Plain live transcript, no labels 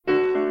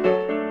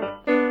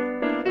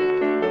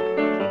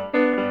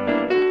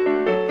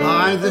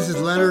Hi, this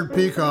is Leonard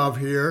Peikoff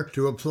here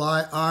to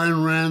apply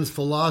Ayn Rand's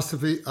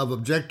philosophy of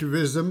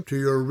objectivism to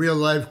your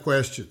real-life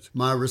questions.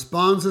 My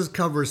responses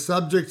cover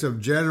subjects of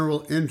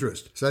general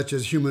interest, such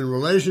as human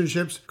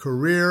relationships,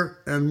 career,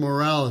 and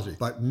morality,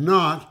 but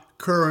not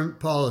current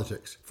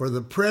politics. For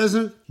the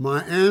present,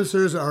 my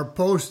answers are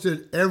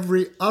posted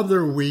every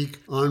other week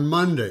on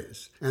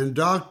Mondays, and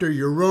Dr.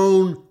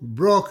 Yaron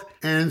Brook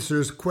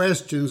answers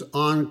questions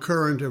on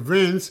current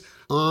events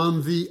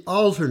on the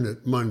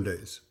alternate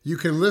Mondays. You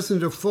can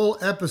listen to full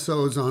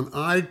episodes on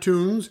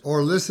iTunes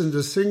or listen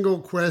to single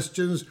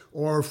questions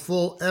or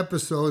full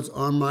episodes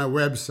on my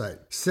website.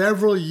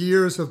 Several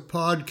years of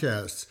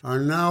podcasts are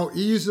now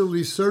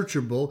easily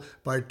searchable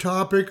by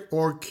topic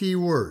or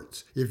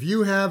keywords. If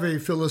you have a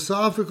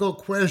philosophical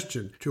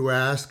question to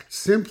ask,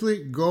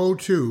 simply go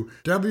to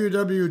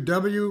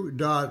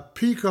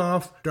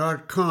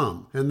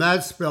www.peikoff.com, and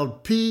that's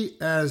spelled P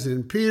as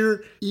in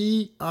Peter,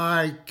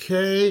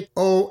 E-I-K-O-F-F,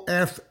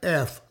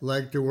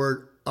 like the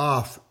word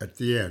off at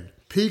the end.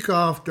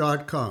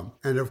 Peikoff.com.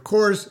 And of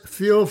course,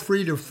 feel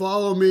free to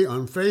follow me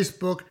on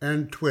Facebook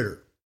and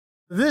Twitter.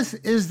 This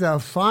is the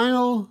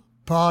final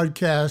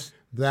podcast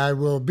that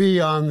will be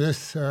on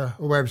this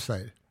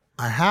website.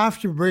 I have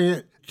to bring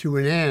it to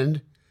an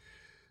end,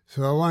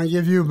 so I want to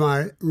give you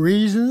my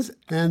reasons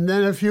and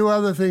then a few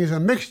other things, a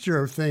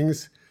mixture of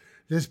things,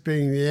 this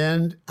being the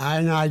end.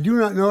 And I do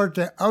not know at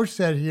the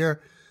outset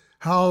here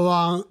how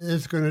long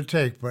it's going to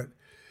take, but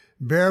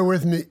bear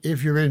with me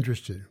if you're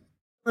interested.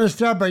 I'm going to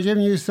start by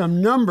giving you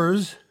some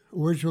numbers,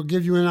 which will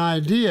give you an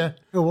idea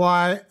of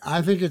why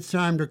I think it's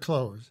time to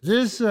close.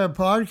 This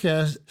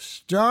podcast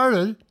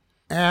started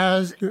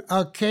as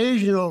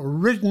occasional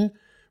written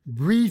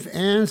brief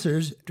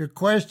answers to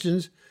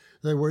questions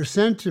that were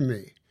sent to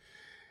me.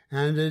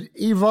 And it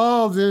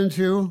evolved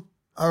into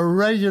a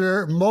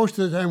regular, most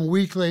of the time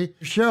weekly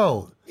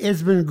show.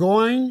 It's been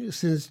going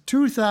since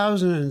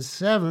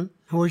 2007,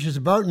 which is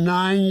about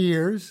 9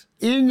 years.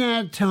 In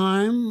that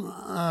time,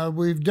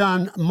 we've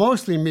done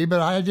mostly me,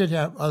 but I did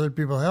have other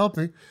people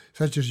helping,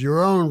 such as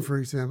your own, for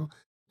example.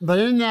 But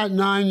in that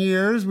 9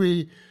 years,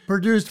 we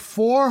produced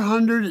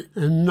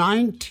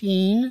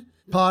 419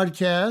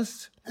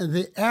 podcasts.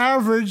 The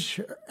average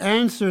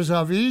answers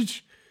of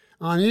each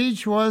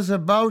was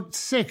about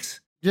 6.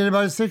 Did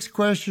about 6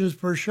 questions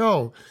per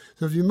show.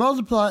 So if you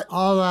multiply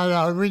all that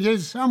out, I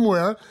did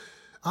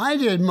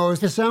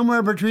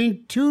somewhere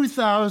between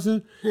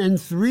 2,000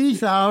 and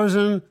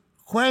 3,000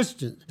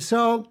 questions.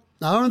 So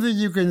I don't think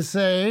you can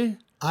say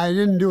I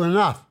didn't do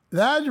enough.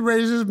 That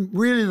raises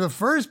really the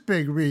first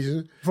big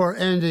reason for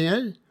ending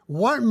it.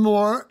 What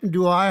more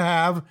do I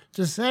have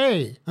to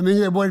say? I mean,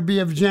 it would be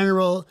of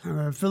general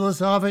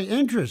philosophic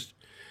interest.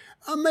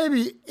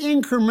 Maybe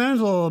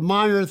incremental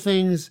minor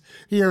things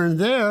here and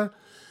there.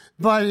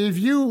 But if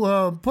you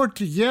put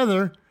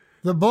together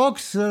the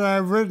books that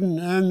I've written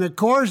and the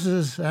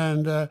courses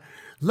and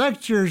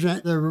lectures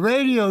and the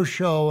radio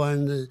show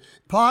and the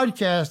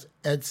podcast,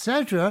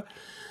 etc.,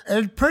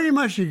 it pretty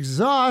much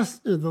exhausts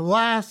the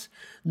last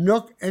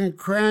nook and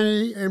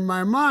cranny in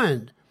my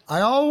mind.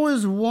 I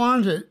always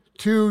wanted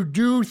to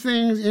do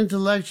things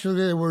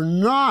intellectually that were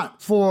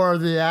not for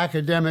the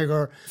academic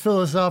or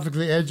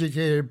philosophically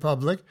educated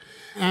public.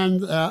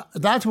 And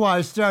that's why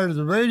I started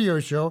the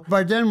radio show.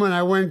 But then when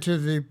I went to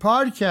the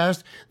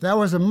podcast, that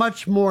was a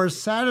much more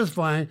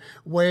satisfying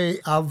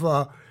way of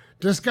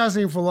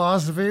discussing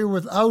philosophy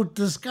without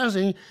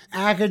discussing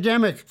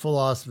academic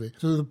philosophy.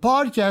 So the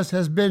podcast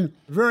has been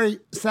very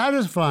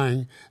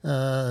satisfying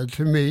to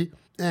me,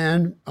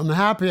 and I'm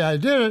happy I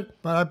did it,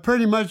 but I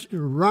pretty much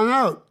run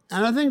out.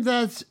 And I think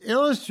that's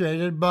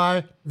illustrated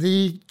by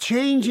the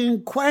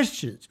changing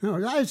questions.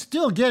 I'm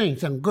still getting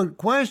some good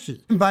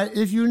questions, but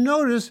if you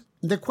notice,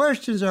 the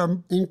questions are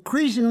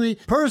increasingly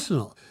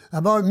personal,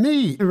 about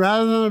me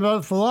rather than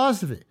about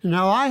philosophy.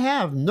 Now, I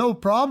have no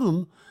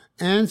problem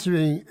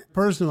answering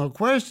personal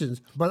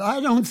questions, but I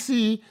don't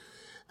see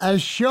a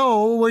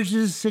show which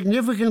is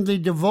significantly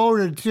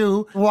devoted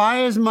to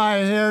why is my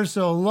hair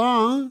so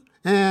long?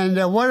 And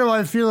what do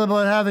I feel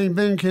about having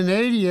been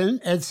Canadian,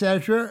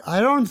 etc.? I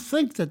don't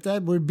think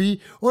that would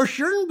be, or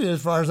shouldn't be,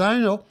 as far as I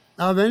know,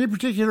 of any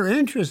particular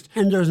interest.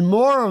 And there's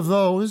more of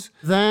those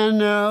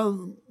than,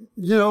 of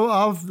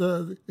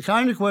the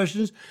kind of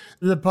questions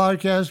the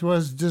podcast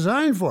was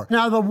designed for.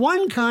 Now, the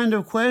one kind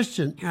of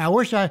question I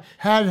wish I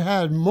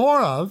had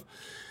more of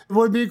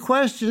would be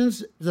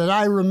questions that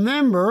I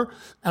remember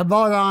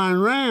about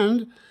Ayn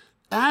Rand,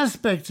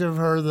 aspects of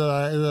her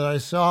that I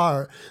saw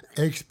or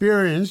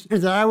experienced,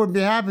 and that I would be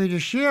happy to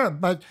share.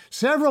 But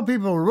several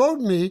people wrote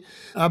me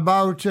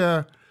about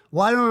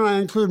why don't I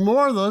include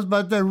more of those?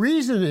 But the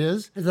reason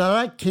is that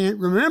I can't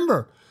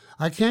remember.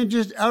 I can't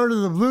just out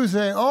of the blue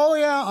say, oh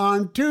yeah,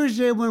 on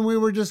Tuesday when we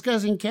were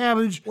discussing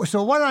cabbage.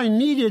 So what I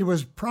needed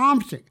was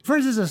prompting. For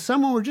instance, if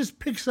someone would just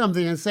pick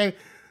something and say,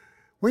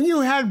 when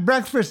you had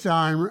breakfast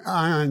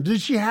on,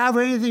 did she have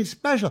anything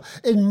special?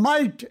 It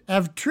might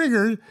have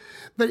triggered,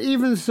 but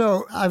even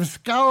so, I've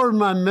scoured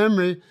my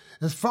memory.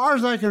 As far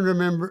as I can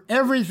remember,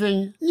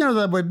 everything,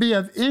 that would be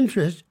of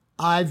interest,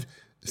 I've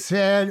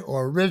said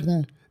or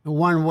written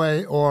one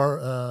way or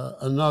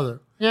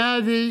another.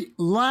 Now, the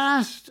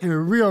last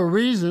real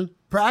reason,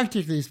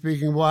 practically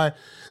speaking, why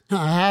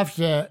I have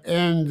to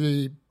end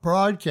the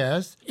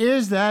broadcast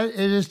is that it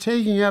is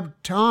taking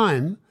up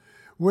time,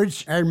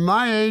 which at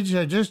my age,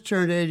 I just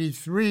turned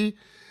 83,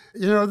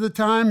 the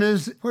time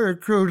is, put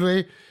it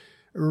crudely,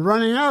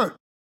 running out.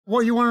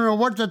 Well, you want to know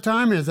what the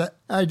time is?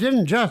 I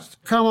didn't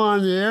just come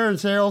on the air and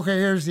say, okay,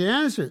 here's the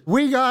answer.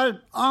 We got,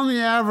 on the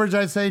average,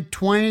 I'd say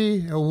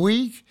 20 a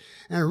week.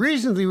 And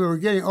recently we were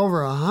getting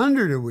over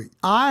 100 a week.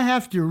 I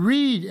have to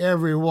read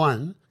every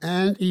one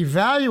and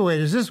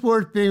evaluate, is this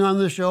worth being on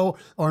the show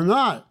or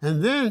not?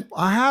 And then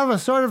I have a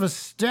sort of a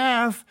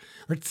staff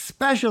that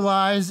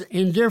specialize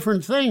in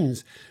different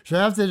things. So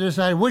I have to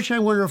decide which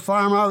I'm going to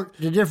farm out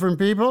to different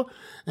people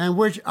and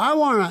which I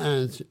want to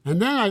answer.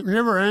 And then I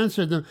never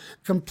answered them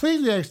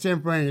completely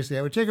extemporaneously.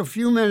 I would take a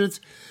few minutes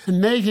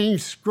making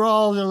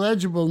scrawled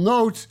illegible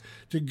notes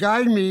to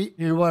guide me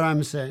in what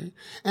I'm saying.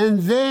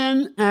 And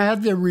then I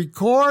had to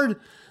record,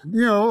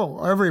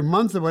 every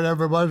month or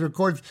whatever it was,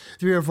 record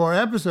 3 or 4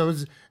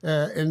 episodes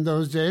in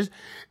those days.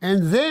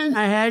 And then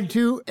I had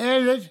to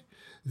edit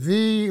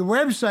the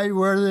website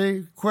where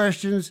the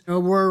questions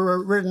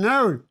were written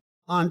out.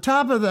 On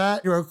top of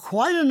that, there were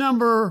quite a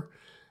number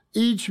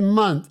each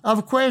month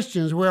of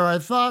questions where I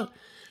thought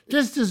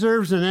this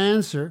deserves an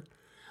answer,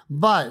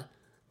 but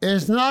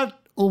it's not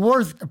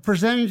worth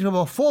presenting to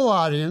a full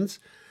audience,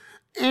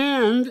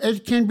 and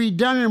it can be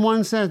done in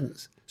one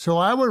sentence. So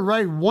I would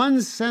write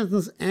one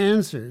sentence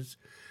answers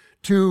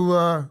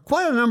to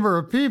quite a number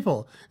of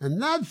people,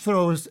 and that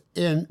throws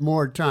in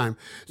more time.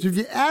 So if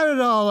you add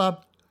it all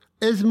up,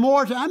 it's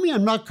more time. I mean,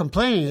 I'm not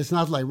complaining. It's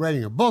not like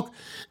writing a book,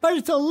 but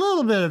it's a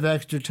little bit of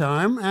extra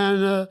time.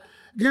 And,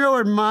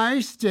 at my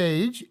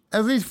stage,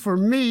 at least for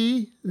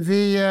me,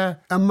 the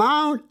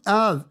amount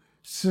of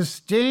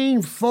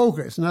sustained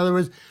focus, in other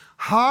words,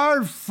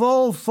 hard,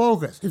 full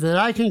focus that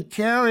I can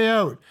carry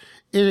out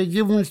in a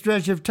given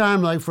stretch of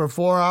time, like for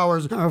 4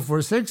 hours or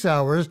for 6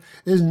 hours,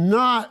 is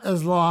not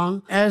as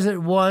long as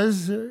it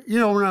was,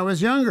 when I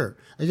was younger.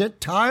 I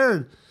get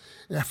tired.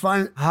 I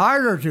find it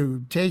harder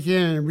to take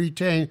in and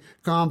retain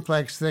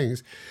complex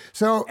things.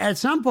 So at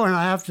some point,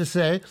 I have to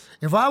say,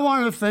 if I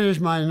want to finish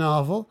my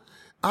novel,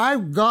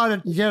 I've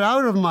got to get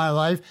out of my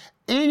life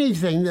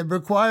anything that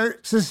requires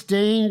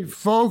sustained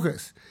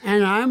focus.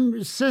 And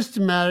I'm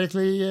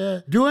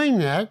systematically doing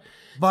that.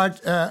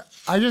 But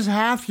I just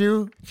have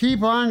to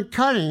keep on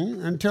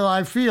cutting until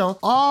I feel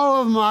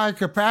all of my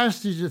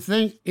capacity to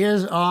think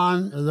is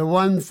on the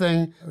one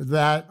thing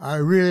that I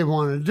really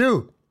want to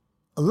do.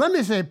 Let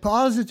me say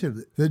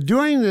positively that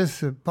doing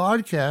this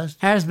podcast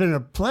has been a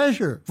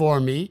pleasure for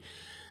me.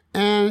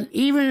 And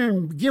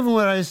even given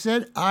what I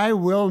said, I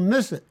will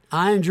miss it.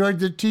 I enjoyed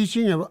the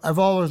teaching. I've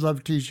always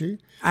loved teaching.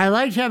 I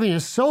liked having a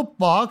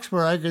soapbox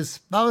where I could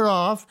spout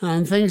off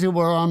on things that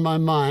were on my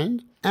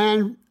mind.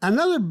 And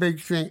another big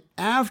thing,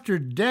 after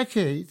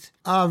decades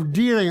of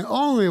dealing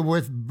only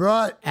with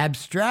broad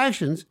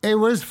abstractions, it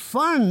was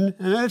fun,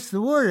 and that's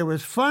the word, it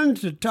was fun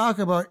to talk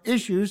about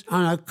issues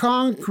on a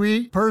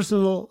concrete,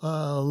 personal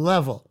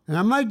level. And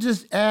I might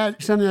just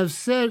add something I've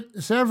said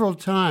several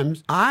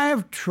times. I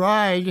have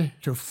tried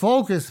to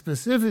focus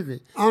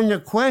specifically on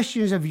the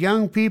questions of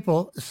young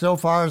people, so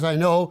far as I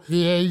know,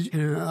 the age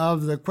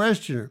of the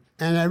questioner.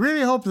 And I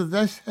really hope that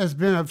this has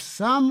been of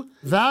some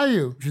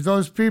value to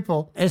those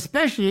people,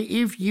 especially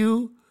if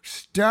you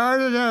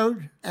started out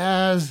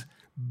as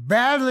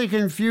badly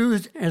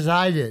confused as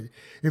I did.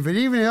 If it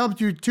even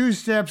helped you 2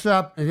 steps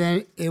up,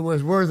 then it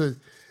was worth it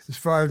as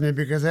far as me,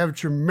 because I have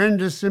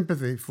tremendous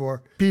sympathy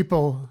for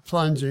people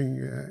plunging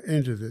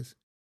into this.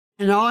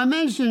 And now I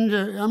mentioned,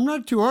 I'm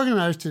not too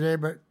organized today,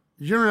 but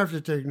you don't have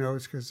to take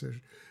notes because there's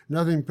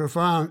nothing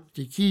profound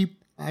to keep.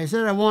 I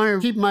said I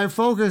want to keep my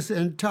focus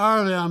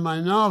entirely on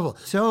my novel.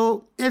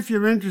 So if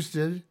you're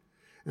interested,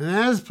 and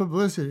as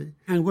publicity,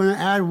 I'm going to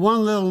add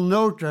one little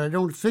note that I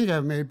don't think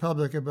I've made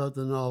public about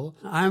the novel.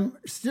 I'm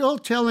still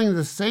telling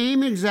the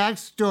same exact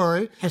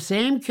story, the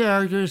same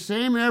characters,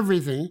 same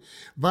everything,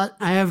 but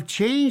I have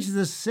changed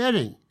the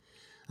setting.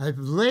 I've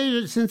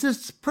laid it, since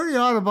it's pretty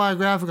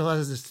autobiographical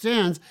as it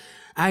stands,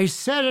 I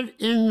set it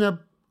in the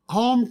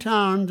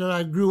hometown that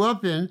I grew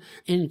up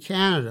in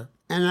Canada.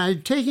 And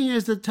I'm taking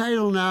as the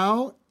title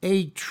now,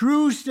 A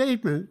True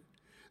Statement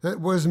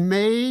that was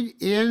made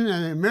in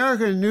an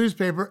American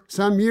newspaper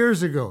some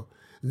years ago.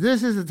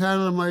 This is the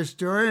title of my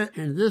story,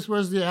 and this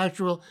was the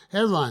actual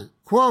headline.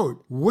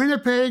 Quote,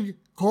 Winnipeg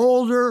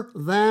colder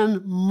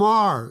than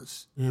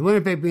Mars. And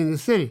Winnipeg being the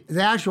city.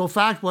 The actual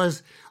fact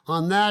was,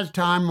 on that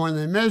time when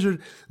they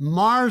measured,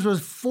 Mars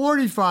was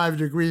 45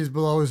 degrees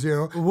below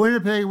zero.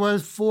 Winnipeg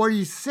was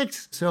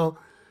 46, so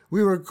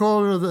we were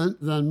colder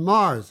than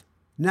Mars.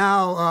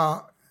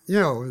 Now,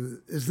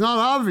 it's not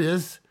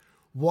obvious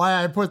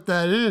why I put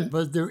that in,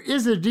 but there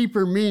is a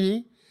deeper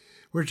meaning,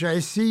 which I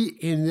see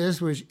in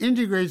this, which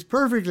integrates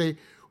perfectly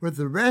with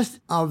the rest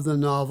of the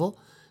novel.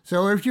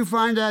 So if you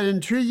find that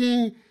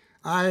intriguing,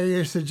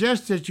 I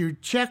suggest that you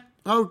check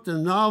out the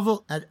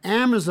novel at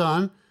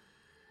Amazon.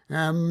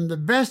 The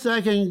best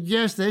I can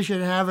guess, they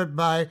should have it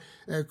by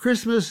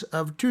Christmas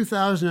of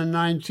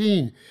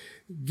 2019,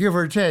 give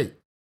or take.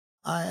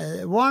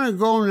 I want to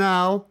go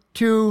now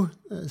to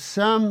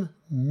some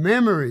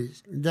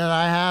memories that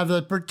I have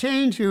that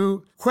pertain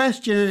to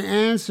question and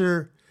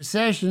answer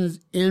sessions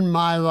in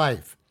my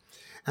life.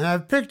 And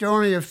I've picked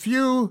only a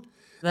few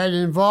that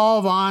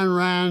involve Ayn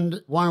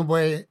Rand one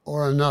way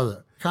or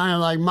another. Kind of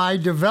like my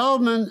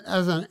development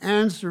as an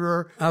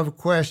answerer of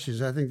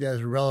questions. I think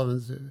that's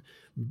relevant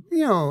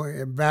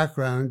to,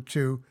 background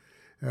to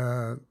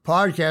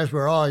podcast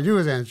where all I do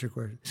is answer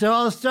questions. So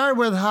I'll start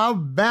with how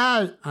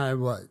bad I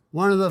was.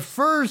 One of the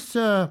first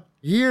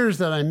years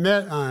that I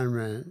met Ayn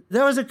Rand,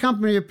 there was a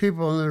company of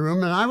people in the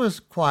room, and I was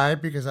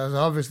quiet because I was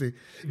obviously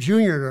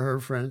junior to her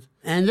friends.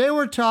 And they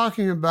were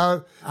talking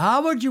about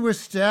how would you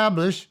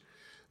establish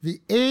the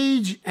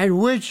age at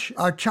which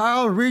a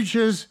child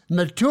reaches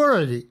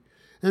maturity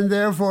and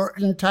therefore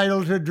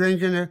entitled to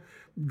drink and a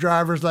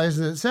driver's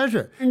license,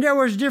 etc. And there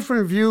was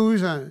different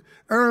views on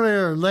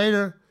earlier or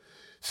later.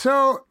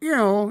 So,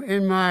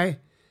 in my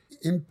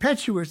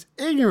impetuous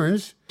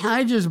ignorance,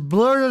 I just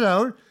blurted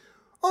out,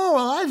 oh,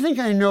 well, I think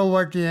I know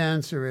what the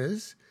answer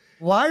is.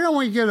 Why don't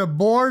we get a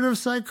board of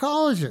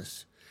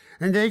psychologists?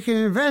 And they can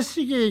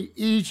investigate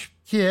each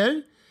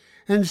kid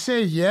and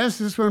say, yes,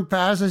 this one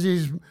passes,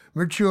 he's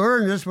mature,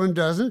 and this one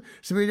doesn't.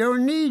 So we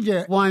don't need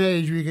one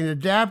age. We can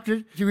adapt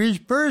it to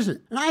each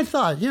person. And I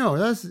thought,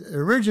 that's the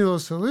original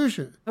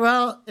solution.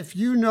 Well, if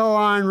you know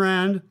Ayn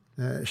Rand,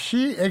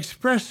 she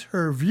expressed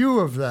her view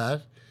of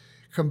that,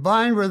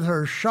 combined with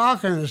her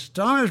shock and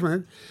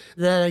astonishment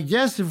that a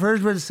guest of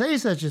hers would say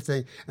such a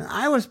thing. And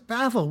I was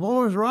baffled. What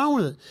was wrong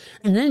with it?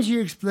 And then she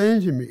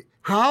explained to me,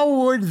 how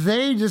would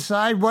they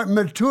decide what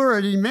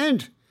maturity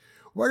meant?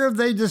 What if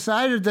they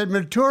decided that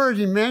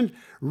maturity meant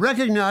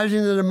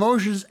recognizing that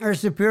emotions are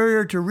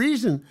superior to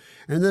reason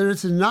and that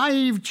it's a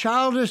naive,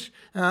 childish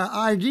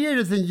idea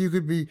to think you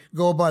could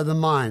go by the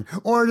mind,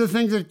 or to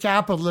think that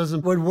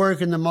capitalism would work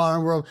in the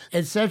modern world,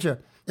 etc.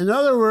 In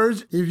other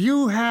words, if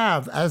you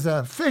have, as an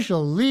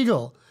official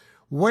legal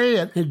way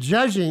of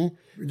judging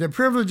the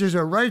privileges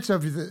or rights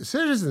of the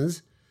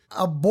citizens,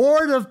 a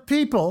board of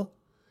people,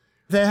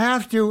 they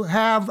have to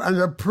have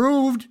an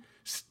approved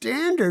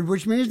standard,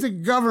 which means the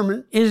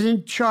government is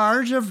in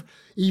charge of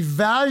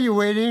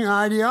evaluating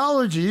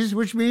ideologies,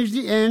 which means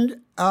the end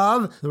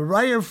of the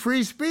right of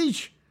free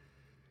speech.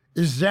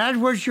 Is that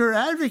what you're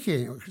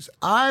advocating? Because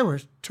I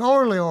was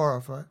totally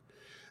horrified.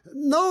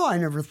 No, I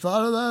never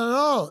thought of that at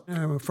all.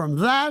 And from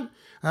that,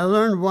 I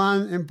learned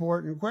one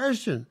important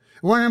question,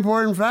 one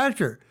important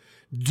factor.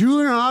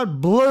 Do not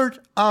blurt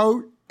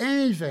out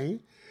anything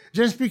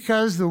just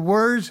because the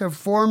words have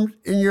formed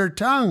in your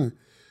tongue.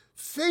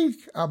 Think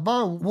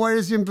about what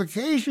its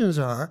implications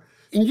are.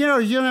 And, you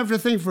don't have to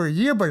think for a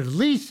year, but at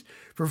least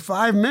for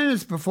 5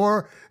 minutes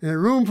before, in a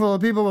room full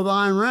of people with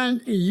Ayn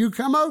Rand, you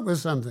come out with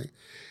something.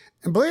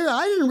 And believe it,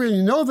 I didn't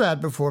really know that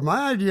before.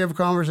 My idea of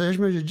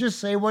conversation was to just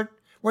say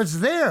what's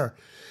there.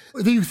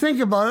 You think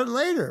about it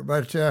later,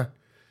 but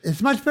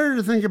it's much better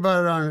to think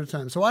about it on a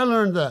time. So I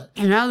learned that.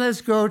 And now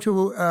let's go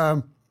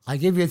to, I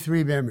give you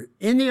 3 memories.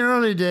 In the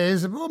early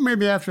days, well,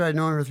 maybe after I'd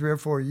known her 3 or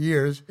 4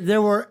 years,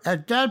 there were,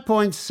 at that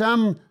point,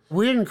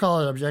 we didn't call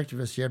it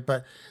objectivists yet,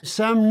 but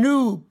some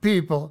new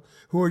people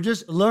who were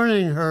just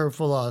learning her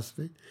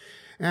philosophy.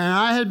 And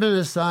I had been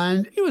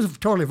assigned, it was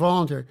totally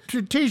voluntary,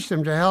 to teach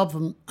them, to help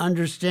them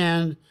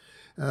understand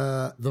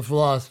the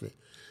philosophy.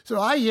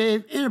 So I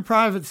gave, in a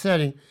private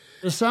setting,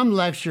 some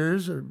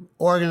lectures,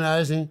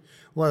 organizing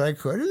what I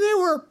could. And they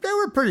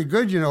were pretty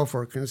good,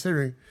 for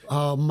considering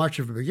how much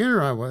of a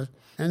beginner I was.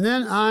 And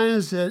then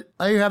Ayn said,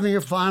 are you having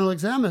a final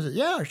exam? I said,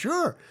 yeah,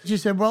 sure. She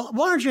said, well,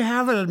 why don't you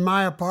have it at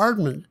my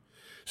apartment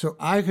so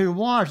I can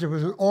watch? It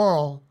was an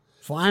oral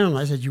final.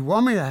 I said, you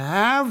want me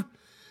to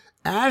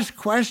ask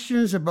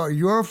questions about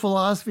your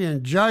philosophy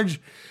and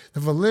judge the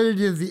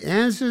validity of the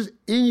answers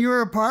in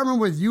your apartment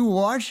with you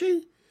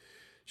watching?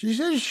 She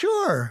said,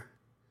 sure.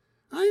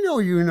 I know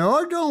you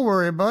know. Don't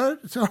worry about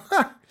it. So,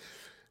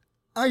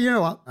 I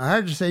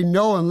had to say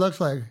no and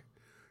look like,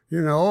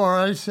 or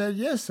I said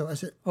yes. So I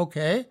said,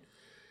 okay.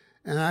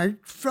 And I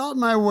felt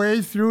my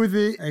way through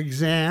the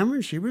exam,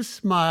 and she was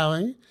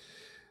smiling,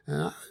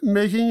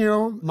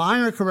 making,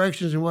 minor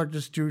corrections in what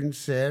the students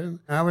said.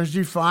 I was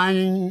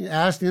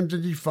asking them to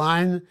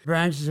define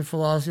branches of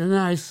philosophy, and then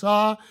I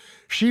saw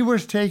she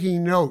was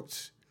taking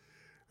notes.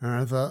 And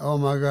I thought, oh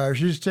my gosh,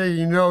 she's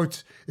taking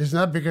notes. It's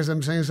not because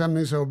I'm saying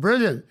something so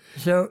brilliant.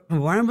 So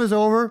when it was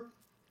over,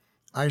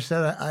 I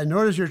said, I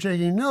noticed you're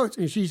taking notes.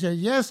 And she said,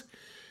 yes,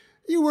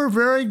 you were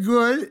very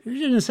good. She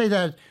didn't say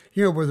that,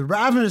 with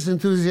ravenous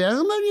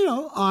enthusiasm,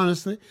 but,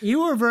 honestly,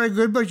 you were very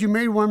good, but you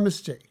made one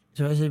mistake.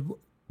 So I said,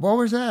 what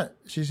was that?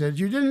 She said,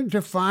 you didn't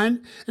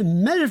define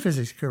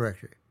metaphysics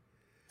correctly.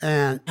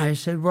 And I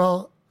said,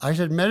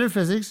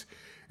 metaphysics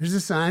is the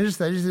science that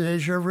studies the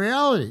nature of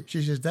reality.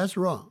 She says, that's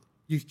wrong.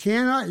 You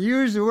cannot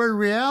use the word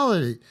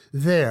reality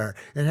there.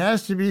 It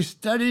has to be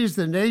studies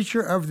the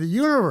nature of the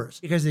universe,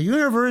 because the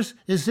universe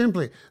is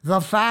simply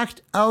the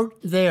fact out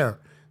there.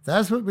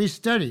 That's what we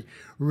study.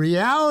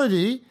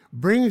 Reality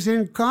brings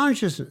in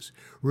consciousness.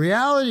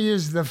 Reality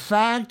is the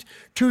fact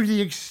to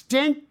the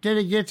extent that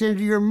it gets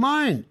into your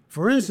mind.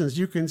 For instance,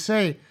 you can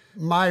say,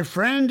 my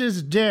friend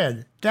is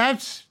dead.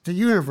 That's the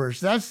universe.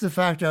 That's the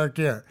fact out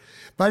there.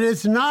 But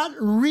it's not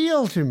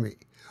real to me,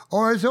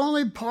 or it's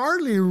only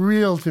partly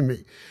real to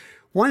me.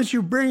 Once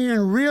you bring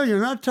in real, you're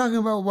not talking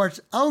about what's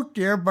out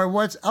there, but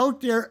what's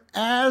out there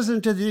as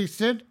and to the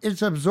extent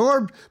it's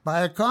absorbed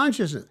by a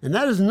consciousness. And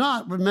that is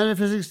not what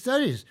metaphysics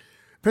studies.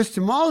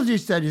 Epistemology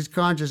studies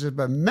consciousness,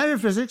 but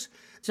metaphysics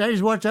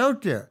studies what's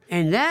out there.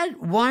 And that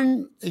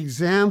one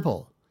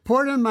example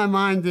poured in my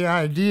mind the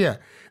idea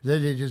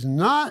that it is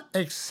not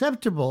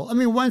acceptable. I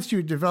mean, once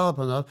you develop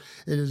enough,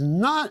 it is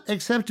not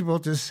acceptable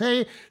to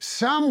say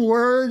some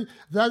word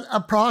that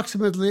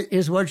approximately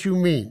is what you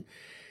mean.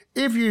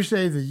 If you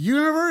say the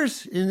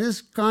universe in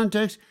this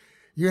context,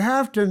 you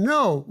have to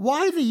know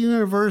why the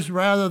universe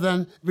rather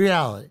than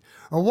reality,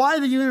 or why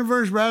the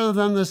universe rather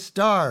than the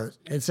stars,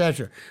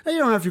 etc. Now, you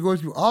don't have to go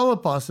through all the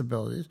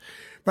possibilities.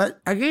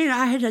 But again,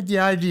 I had the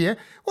idea,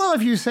 well,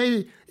 if you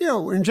say,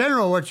 in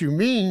general what you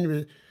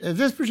mean,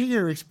 this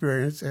particular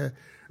experience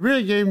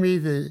really gave me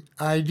the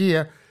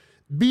idea,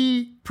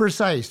 be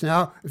precise.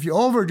 Now, if you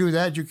overdo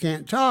that, you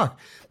can't talk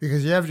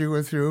because you have to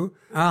go through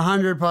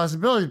 100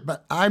 possibilities.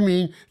 But I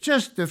mean,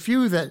 just the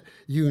few that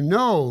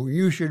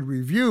you should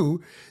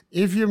review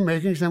if you're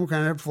making some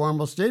kind of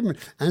formal statement.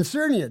 And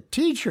certainly a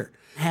teacher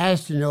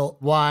has to know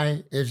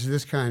why it's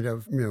this kind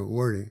of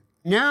wording.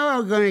 Now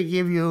I'm going to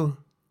give you,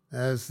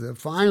 as the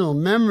final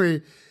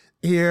memory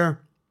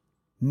here,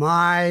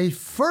 my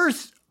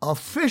first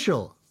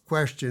official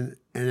question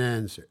and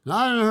answer.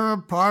 Not in her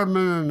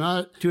apartment and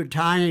not to a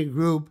tiny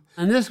group.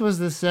 And this was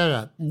the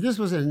setup. And this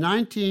was in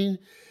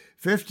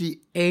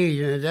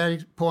 1958, and at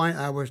that point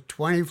I was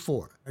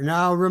 24.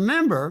 Now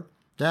remember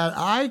that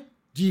I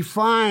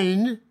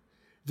defined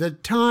the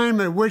time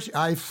at which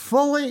I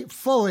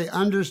fully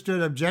understood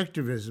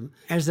objectivism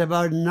as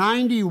about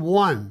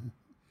 91.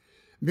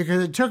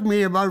 Because it took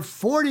me about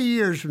 40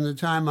 years from the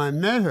time I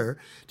met her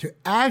to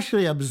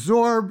actually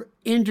absorb,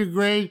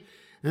 integrate,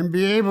 and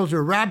be able to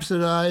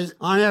rhapsodize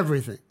on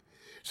everything.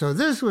 So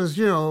this was,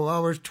 I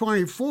was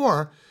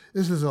 24.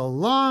 This is a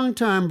long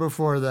time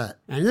before that.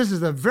 And this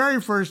is the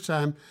very first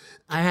time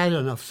I had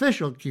an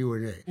official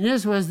Q&A. And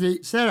this was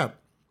the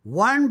setup.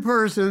 One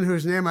person,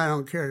 whose name I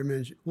don't care to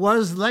mention,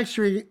 was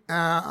lecturing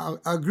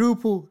a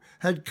group who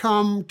had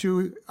come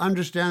to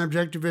understand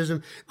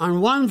objectivism on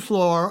one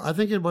floor, I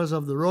think it was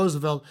of the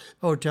Roosevelt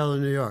Hotel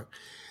in New York.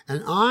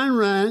 And Ayn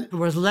Rand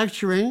was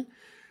lecturing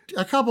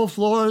a couple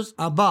floors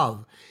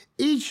above.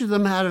 Each of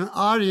them had an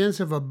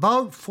audience of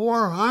about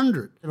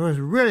 400. It was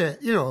really,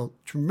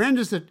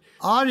 tremendous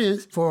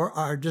audience for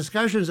our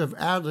discussions of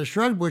Atlas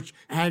Shrugged, which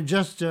had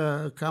just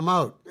come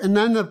out. And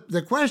then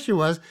the question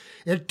was,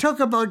 it took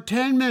about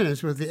 10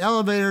 minutes with the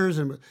elevators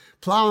and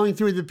plowing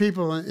through the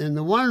people in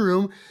the one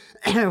room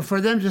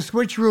for them to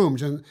switch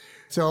rooms. And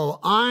so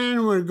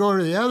Ayn would go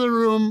to the other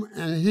room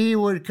and he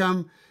would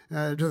come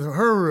to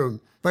her room.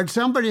 But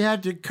somebody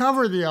had to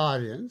cover the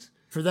audience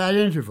for that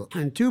interval.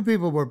 And two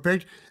people were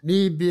picked,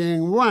 me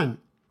being one.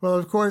 Well,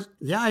 of course,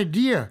 the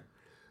idea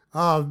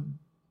of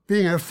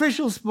being an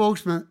official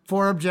spokesman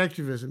for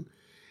objectivism,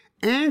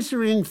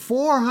 answering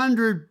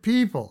 400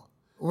 people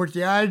with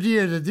the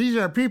idea that these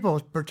are people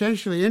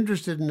potentially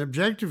interested in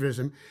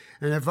objectivism,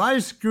 and if I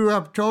screw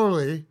up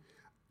totally,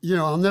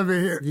 I'll never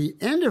hear the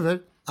end of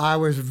it. I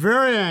was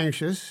very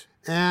anxious,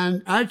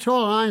 and I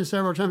told Ayn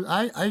several times,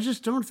 I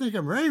just don't think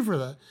I'm ready for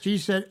that. She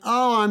said,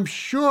 oh, I'm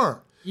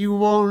sure you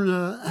won't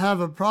have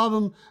a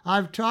problem.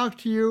 I've talked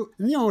to you.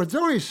 And, it's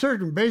only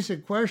certain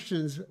basic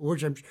questions,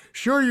 which I'm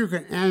sure you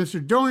can answer.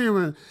 Don't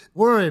even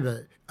worry about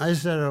it. I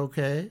said,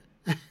 okay.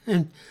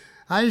 And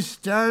I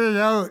started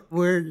out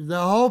with the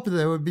hope that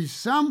there would be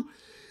some,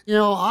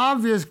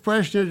 obvious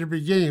question at the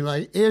beginning,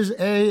 like, is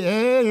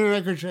AA? And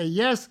I could say,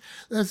 yes,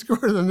 let's go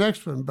to the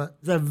next one.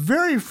 But the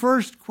very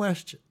first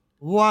question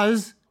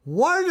was,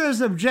 what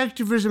does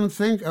objectivism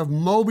think of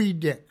Moby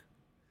Dick,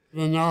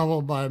 the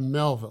novel by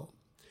Melville,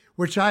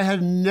 which I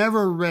had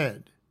never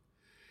read?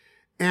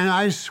 And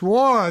I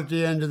swore at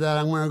the end of that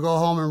I'm going to go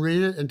home and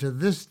read it, and to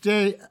this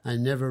day, I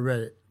never read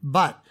it.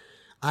 But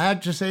I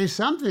had to say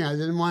something. I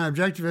didn't want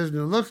objectivism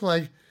to look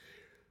like,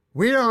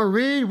 we don't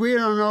read, we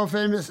don't know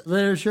famous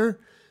literature.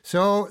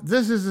 So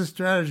this is the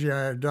strategy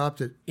I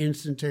adopted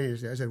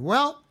instantaneously. I said,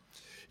 well,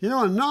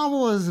 a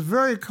novel is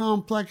very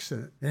complex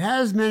in it. It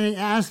has many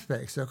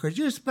aspects. So could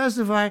you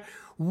specify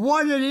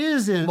what it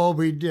is in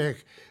Moby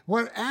Dick?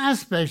 What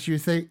aspects you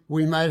think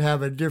we might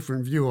have a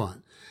different view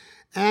on?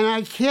 And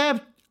I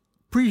kept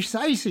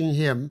precising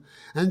him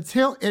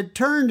until it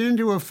turned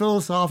into a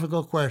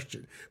philosophical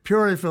question,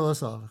 purely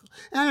philosophical.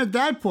 And at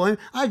that point,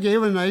 I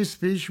gave a nice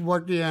speech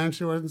what the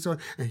answer was and so on.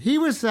 And he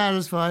was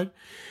satisfied.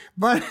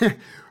 But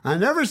I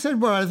never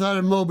said what I thought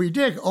of Moby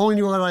Dick,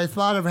 only what I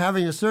thought of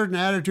having a certain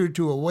attitude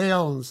to a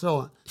whale and so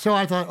on. So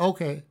I thought,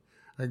 okay,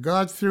 I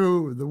got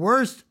through the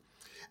worst.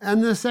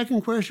 And the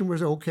second question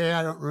was okay,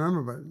 I don't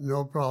remember, but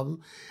no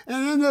problem.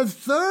 And then the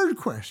third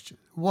question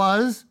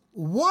was,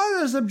 what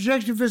does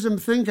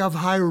objectivism think of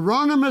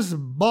Hieronymus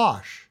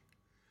Bosch?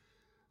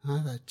 And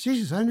I thought,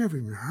 Jesus, I never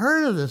even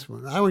heard of this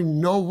one. I don't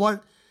even know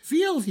what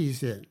field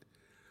he's in.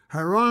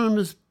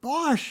 Hieronymus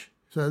Bosch.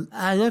 So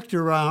I looked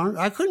around.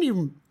 I couldn't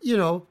even,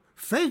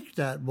 fake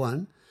that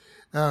one.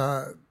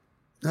 I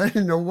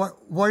didn't know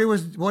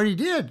what he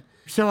did.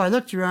 So I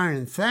looked around,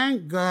 and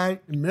thank God,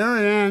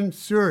 Marianne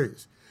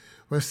Suries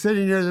was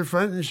sitting near the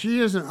front, and she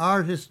is an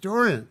art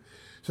historian.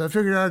 So I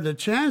figured out the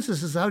chances,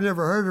 since I've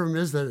never heard of him,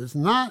 is that it's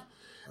not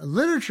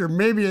literature.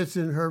 Maybe it's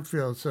in her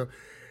field. So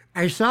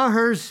I saw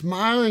her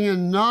smiling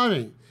and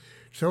nodding.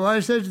 So I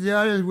said to the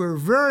audience, we're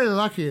very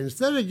lucky.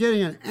 Instead of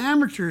getting an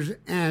amateur's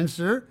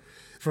answer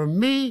from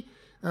me,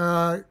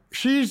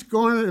 she's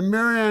going to,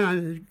 Marianne,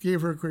 I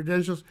gave her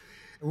credentials,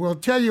 will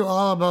tell you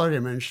all about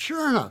him. And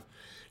sure enough,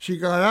 she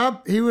got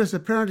up. He was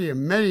apparently a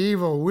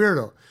medieval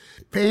weirdo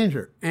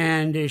painter.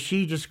 And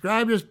she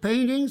described his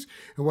paintings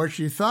and what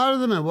she thought of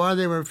them and why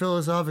they were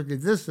philosophically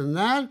this and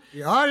that.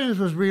 The audience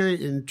was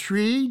really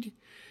intrigued.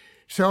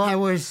 So I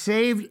was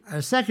saved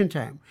a second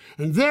time.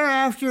 And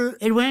thereafter,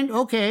 it went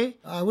okay.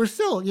 I was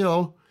still,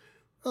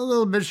 a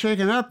little bit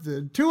shaken up.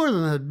 The two of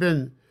them had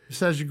been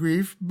such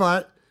grief,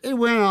 but it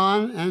went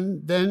on.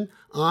 And then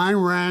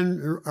Ayn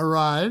Rand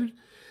arrived,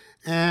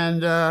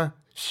 and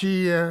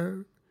she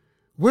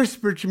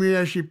whispered to me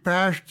as she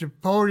passed the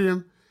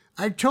podium,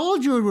 I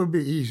told you it would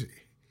be easy.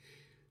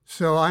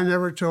 So I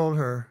never told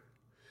her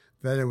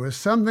that it was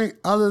something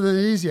other than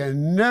easy.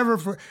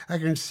 I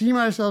can see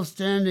myself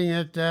standing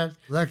at that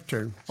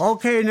lectern.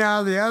 Okay,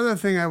 now the other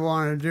thing I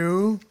want to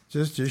do,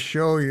 just to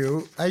show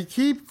you, I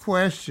keep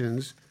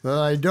questions that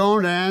I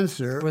don't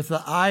answer with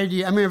the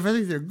idea, if I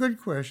think they're good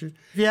questions,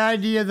 the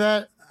idea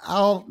that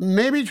I'll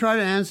maybe try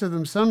to answer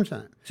them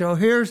sometime. So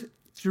here's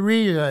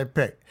 3 that I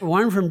picked.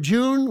 One from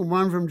June,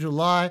 one from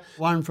July,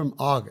 one from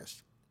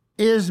August.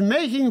 Is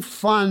making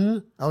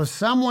fun of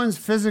someone's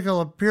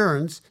physical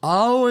appearance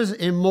always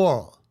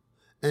immoral?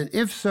 And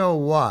if so,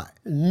 why?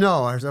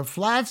 No, as a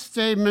flat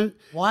statement,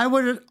 why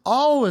would it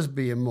always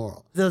be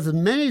immoral? There's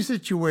many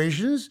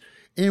situations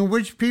in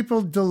which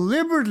people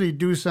deliberately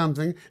do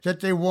something that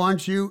they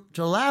want you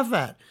to laugh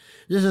at.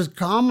 This is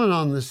common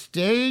on the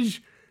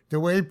stage, the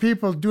way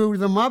people do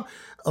them up.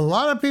 A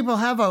lot of people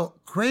have a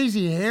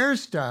crazy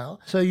hairstyle,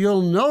 so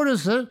you'll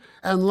notice it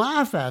and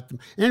laugh at them.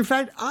 In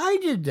fact, I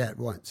did that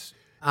once.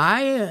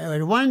 I,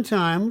 at one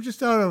time,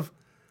 just out of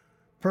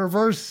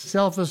perverse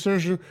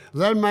self-assertion,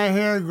 let my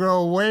hair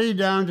grow way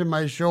down to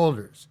my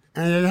shoulders.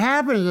 And it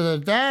happened that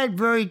at that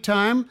very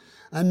time,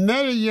 I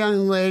met a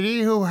young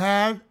lady who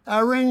had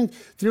a ring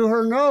through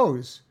her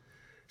nose.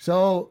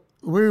 So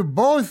we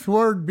both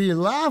would be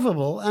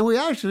laughable, and we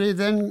actually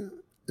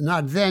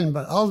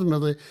but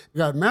ultimately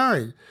got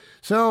married.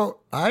 So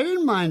I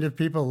didn't mind if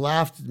people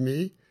laughed at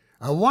me.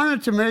 I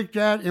wanted to make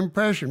that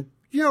impression.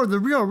 The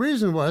real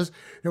reason was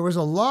there was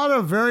a lot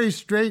of very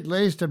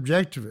straight-laced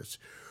objectivists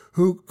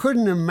who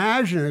couldn't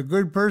imagine a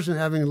good person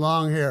having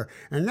long hair.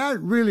 And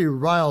that really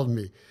riled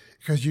me,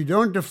 because you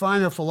don't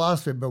define a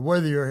philosophy by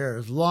whether your hair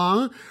is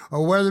long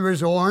or whether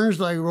it's orange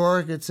like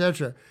Rourke,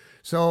 etc.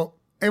 So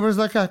it was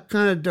like a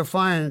kind of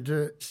defiant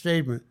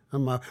statement.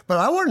 But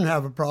I wouldn't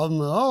have a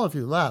problem at all if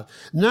you laughed.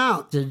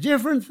 Now, it's a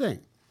different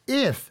thing.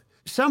 If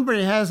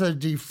somebody has a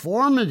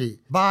deformity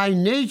by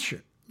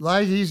nature,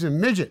 like he's a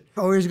midget,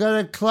 or he's got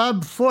a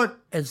club foot,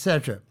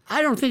 etc.,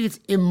 I don't think it's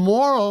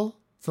immoral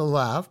to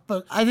laugh,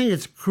 but I think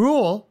it's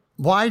cruel.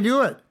 Why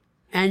do it?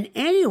 And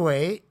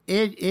anyway,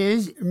 it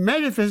is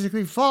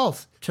metaphysically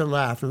false to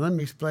laugh. And let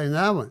me explain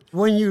that one.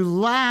 When you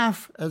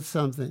laugh at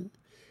something,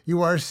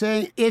 you are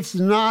saying it's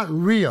not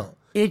real.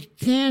 It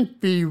can't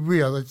be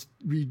real. It's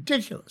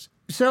ridiculous.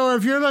 So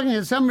if you're looking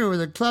at somebody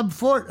with a club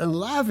foot and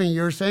laughing,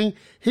 you're saying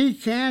he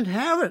can't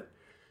have it.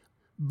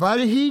 But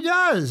he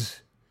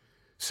does.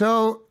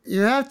 So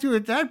you have to,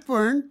 at that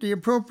point, the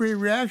appropriate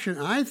reaction,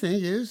 I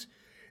think, is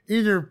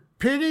either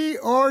pity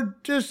or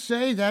just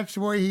say that's the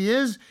way he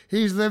is.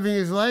 He's living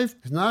his life.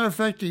 It's not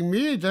affecting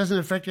me. It doesn't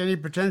affect any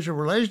potential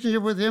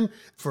relationship with him.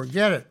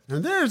 Forget it.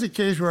 And there's a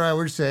case where I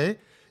would say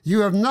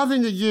you have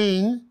nothing to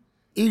gain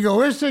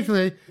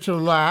egoistically to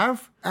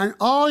laugh, and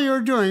all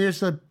you're doing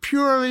is a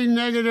purely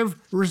negative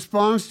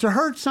response to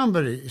hurt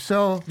somebody.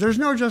 So there's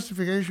no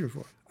justification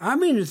for it.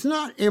 It's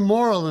not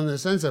immoral in the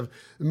sense of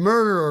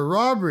murder or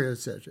robbery,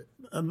 etc.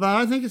 But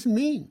I think it's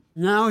mean.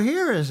 Now,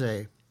 here is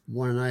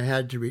one I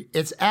had to read.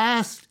 It's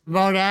asked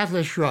about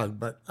Atlas Shrugged,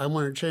 but I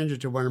want to change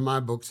it to one of my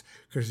books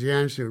because the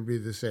answer would be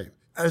the same.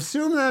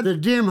 Assume that the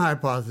dim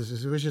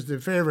hypothesis, which is the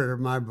favorite of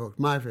my book,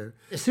 my favorite,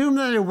 assume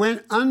that it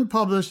went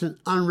unpublished and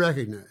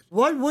unrecognized.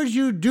 What would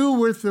you do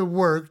with the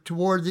work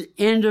toward the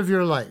end of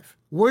your life?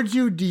 Would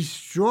you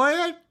destroy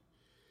it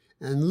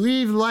and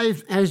leave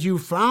life as you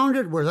found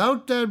it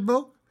without that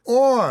book?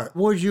 Or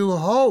would you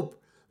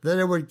hope that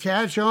it would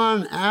catch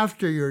on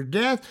after your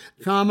death,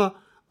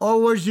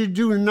 or would you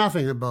do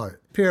nothing about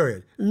it?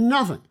 Period.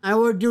 Nothing. I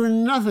would do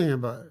nothing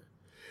about it.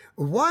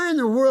 Why in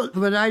the world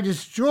would I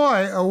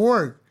destroy a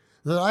work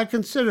that I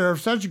consider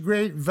of such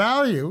great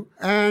value.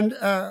 And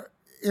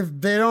if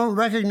they don't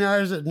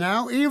recognize it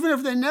now, even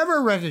if they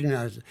never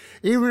recognize it,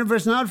 even if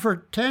it's not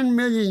for 10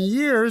 million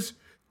years,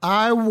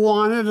 I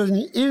want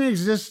it in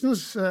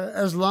existence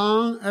as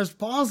long as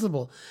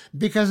possible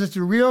because it's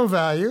a real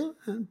value.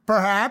 And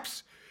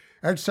perhaps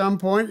at some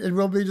point it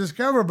will be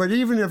discovered. But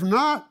even if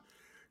not,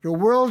 the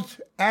world,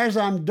 as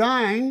I'm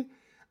dying,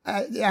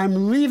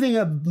 I'm leaving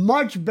a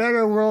much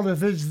better world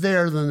if it's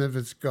there than if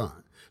it's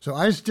gone. So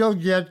I still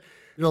get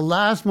the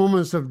last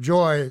moments of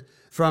joy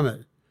from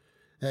it.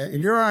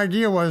 Your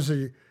idea was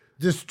to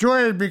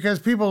destroy it because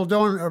people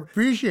don't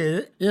appreciate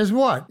it is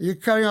what? You're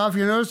cutting off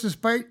your nose to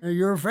spite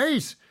your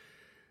face.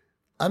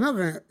 I'm not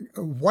going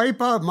to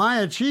wipe out my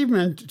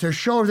achievement to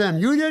show them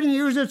you didn't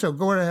use it, so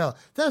go to hell.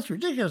 That's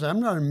ridiculous. I'm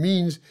not a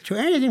means to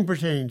anything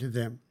pertaining to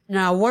them.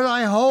 Now, would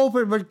I hope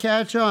it would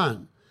catch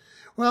on?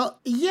 Well,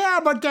 yeah,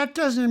 but that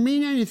doesn't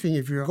mean anything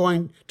if you're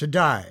going to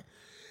die.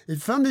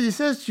 If somebody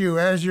says to you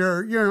as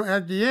you're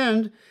at the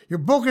end, your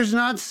book is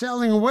not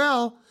selling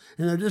well,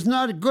 and there's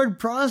not a good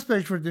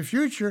prospect for the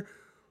future,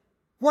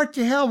 what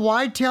the hell?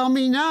 Why tell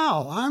me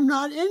now? I'm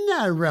not in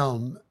that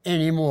realm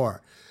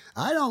anymore.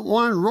 I don't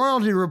want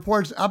royalty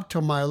reports up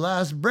to my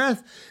last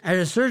breath. At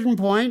a certain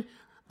point,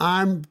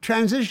 I'm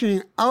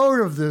transitioning out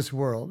of this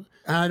world,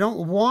 and I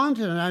don't want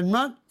it, and I'm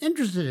not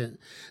interested in it.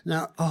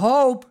 Now,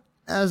 hope,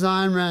 as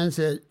Ayn Rand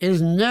said,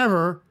 is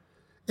never,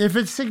 if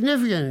it's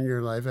significant in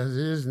your life, as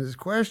it is in this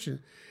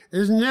question,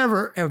 is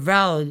never a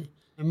valid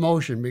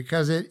emotion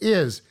because it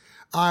is.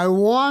 I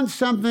want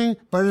something,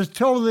 but it's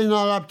totally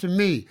not up to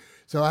me.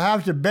 So I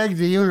have to beg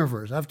the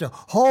universe. I have to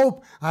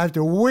hope. I have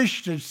to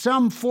wish that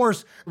some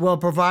force will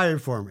provide it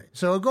for me.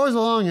 So it goes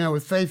along,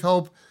 with faith,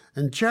 hope,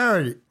 and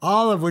charity,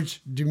 all of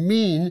which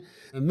demean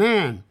a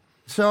man.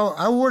 So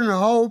I wouldn't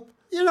hope.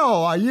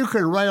 You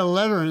can write a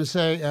letter and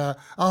say, I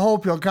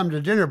hope you'll come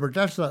to dinner, but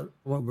that's not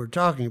what we're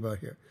talking about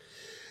here.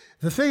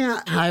 The thing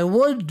I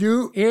would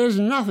do is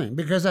nothing,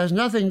 because there's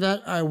nothing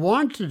that I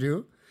want to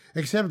do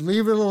except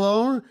leave it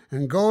alone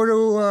and go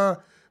to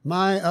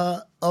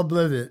my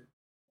oblivion.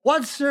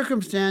 What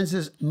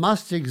circumstances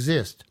must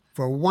exist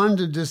for one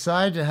to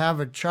decide to have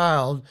a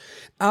child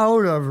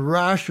out of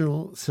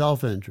rational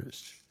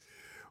self-interest?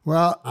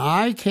 Well,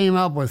 I came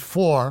up with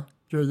 4.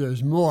 Sure,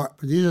 there's more,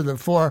 but these are the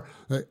 4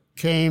 that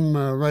came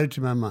right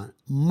to my mind.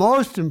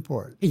 Most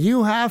important,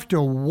 you have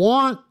to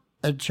want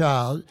a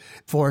child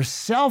for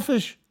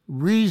selfish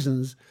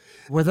reasons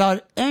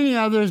without any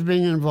others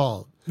being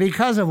involved,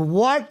 because of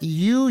what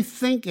you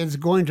think it's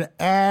going to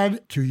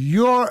add to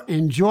your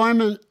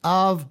enjoyment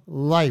of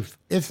life.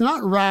 It's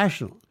not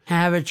rational.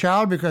 Have a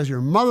child because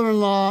your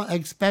mother-in-law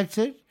expects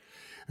it,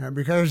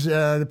 because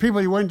the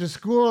people you went to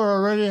school are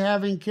already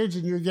having kids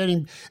and you're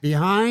getting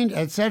behind,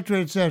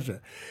 etc.,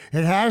 etc.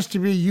 It has to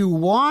be you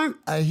want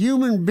a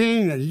human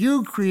being that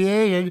you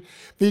created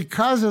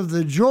because of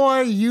the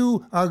joy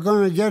you are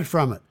going to get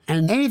from it.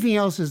 And anything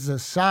else is a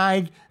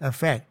side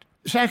effect.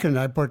 Second,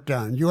 I put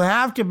down, you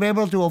have to be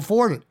able to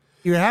afford it.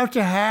 You have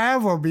to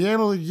have or be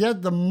able to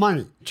get the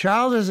money.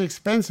 Child is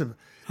expensive.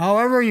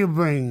 However you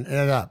bring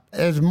it up,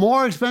 it's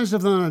more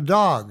expensive than a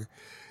dog.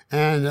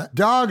 And a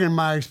dog, in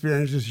my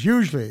experience, is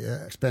hugely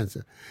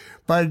expensive.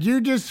 But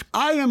you just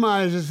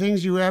itemize the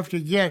things you have to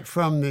get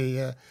from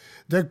the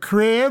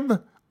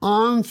crib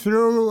on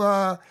through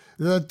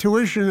the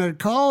tuition at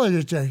college.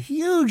 It's a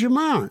huge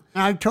amount.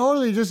 I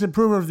totally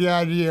disapprove of the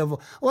idea of,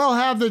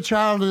 have the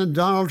child and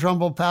Donald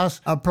Trump will pass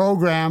a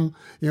program,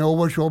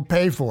 which will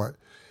pay for it.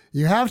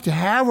 You have to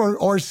have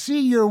or see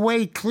your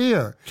way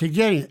clear to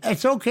getting it.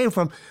 It's okay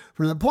from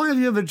the point of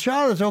view of a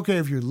child. It's okay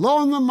if you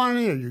loan the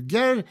money or you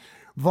get it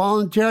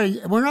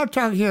voluntarily. We're not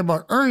talking here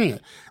about earning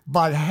it,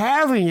 but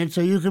having it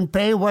so you can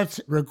pay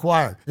what's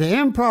required. The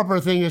improper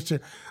thing is to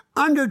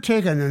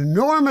undertake an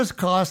enormous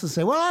cost and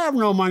say, I have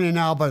no money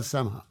now, but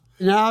somehow.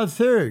 Now,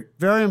 third,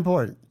 very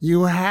important,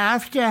 you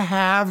have to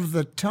have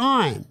the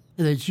time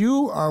that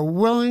you are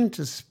willing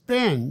to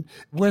spend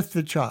with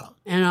the child.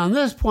 And on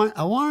this point,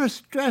 I want to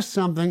stress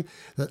something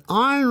that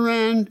Ayn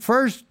Rand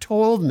first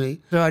told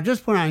me. So at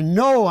this point, I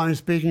know I'm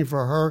speaking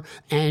for her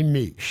and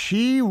me.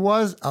 She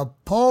was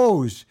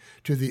opposed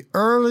to the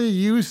early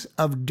use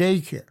of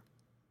daycare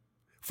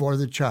for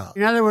the child.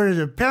 In other words,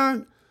 a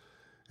parent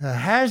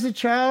has the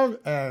child,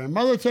 the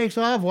mother takes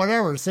off,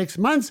 6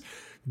 months,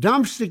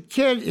 dumps the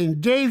kid in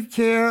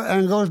daycare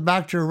and goes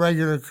back to a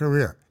regular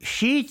career.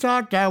 She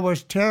thought that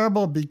was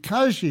terrible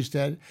because, she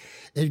said,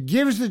 it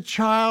gives the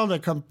child a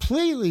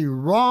completely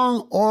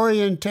wrong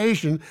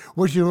orientation,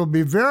 which it will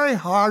be very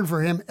hard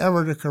for him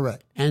ever to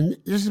correct. And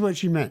this is what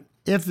she meant.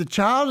 If the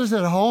child is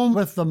at home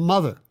with the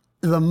mother,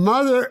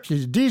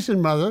 she's a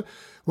decent mother,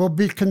 will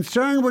be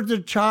concerned with the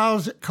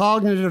child's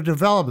cognitive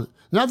development.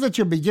 Not that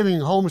you'll be giving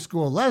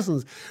homeschool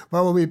lessons,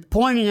 but will be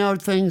pointing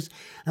out things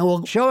and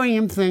will showing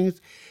him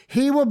things.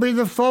 He will be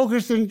the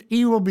focus and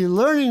he will be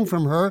learning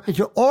from her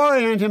to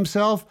orient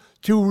himself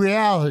to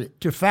reality,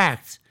 to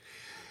facts.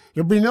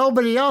 There'll be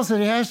nobody else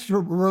that he has to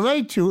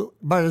relate to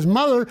but his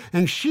mother,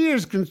 and she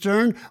is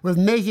concerned with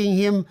making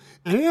him,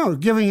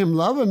 giving him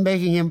love and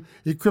making him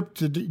equipped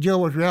to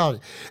deal with reality.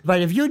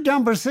 But if you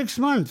dump a 6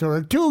 month or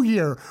a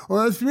 2-year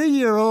or a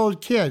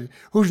 3-year-old kid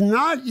who's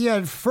not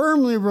yet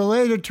firmly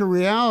related to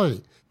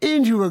reality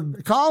into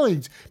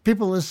colleagues,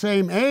 people the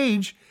same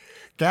age,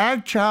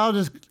 that child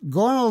is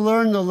going to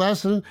learn the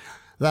lesson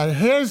that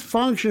his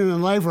function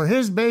in life or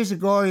his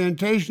basic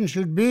orientation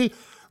should be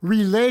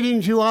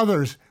relating to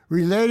others,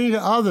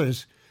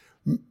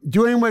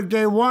 doing what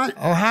they want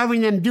or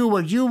having them do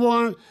what you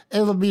want.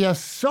 It'll be a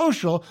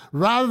social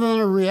rather than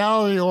a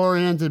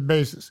reality-oriented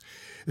basis.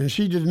 And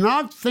she did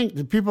not think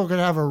that people could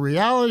have a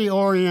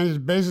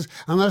reality-oriented basis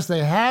unless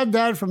they had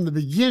that from the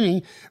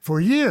beginning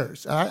for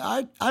years.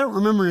 I don't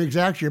remember an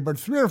exact year, but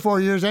 3 or 4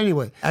 years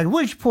anyway, at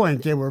which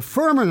point they were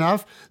firm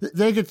enough that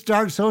they could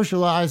start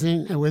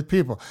socializing with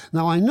people.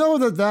 Now, I know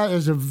that that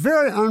is a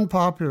very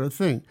unpopular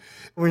thing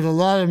with a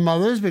lot of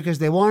mothers because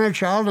they want a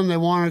child and they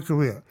want a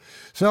career.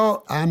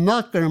 So I'm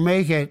not going to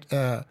make it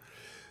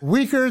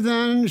weaker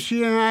than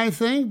she and I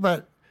think,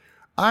 but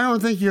I don't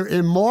think you're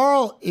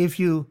immoral if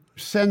you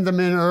send them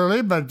in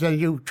early, but then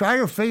you try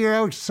to figure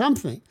out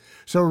something.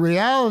 So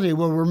reality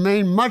will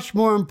remain much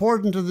more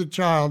important to the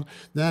child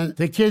than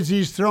the kids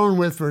he's thrown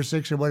with for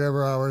 6 or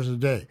whatever hours a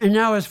day. And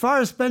now, as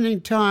far as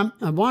spending time,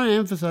 I want to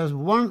emphasize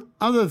one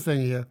other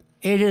thing here.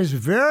 It is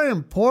very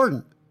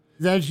important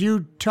that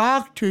you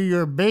talk to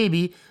your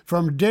baby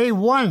from day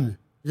one.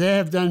 They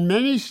have done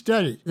many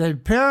studies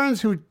that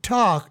parents who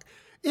talk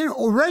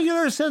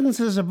regular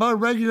sentences about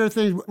regular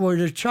things where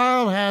the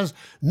child has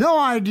no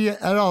idea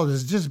at all.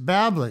 This is just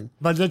babbling.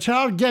 But the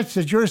child gets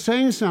that you're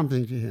saying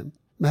something to him,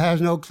 has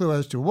no clue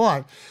as to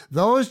what.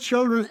 Those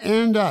children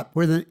end up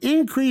with an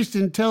increased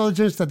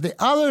intelligence that the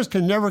others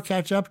can never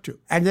catch up to.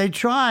 And they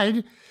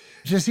tried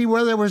to see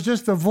whether it was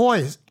just the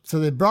voice. So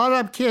they brought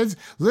up kids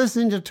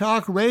listening to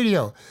talk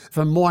radio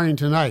from morning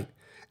to night.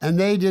 And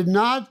they did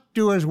not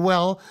do as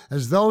well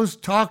as those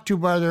talked to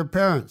by their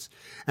parents.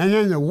 And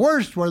then the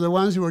worst were the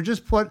ones who were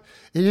just put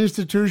in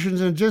institutions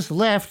and just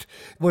left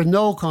with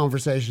no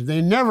conversation. They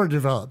never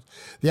developed.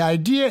 The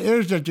idea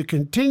is that the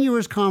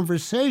continuous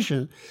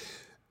conversation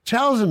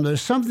tells them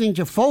there's something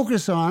to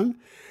focus on.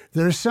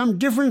 There's some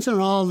difference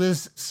in all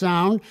this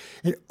sound.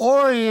 It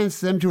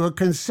orients them to a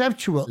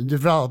conceptual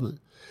development.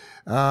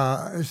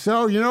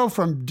 So,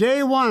 from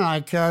day one,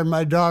 I carried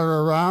my daughter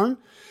around.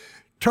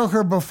 Took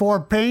her before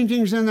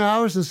paintings in the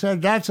house and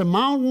said, that's a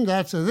mountain,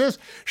 that's a this.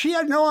 She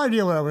had no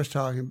idea what I was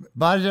talking about.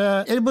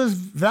 But it was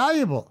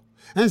valuable.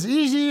 And it's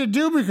easy to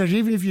do because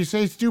even if you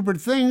say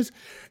stupid things,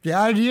 the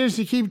idea is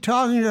to keep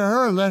talking to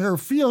her and let her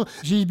feel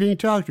she's being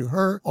talked to,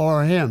 her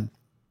or him.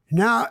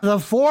 Now, the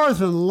fourth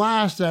and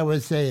last I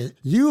would say is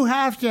you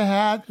have to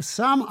have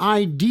some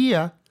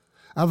idea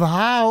of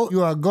how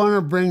you are going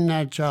to bring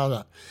that child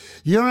up.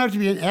 You don't have to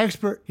be an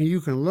expert, and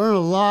you can learn a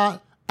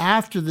lot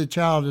after the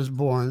child is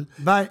born,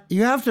 but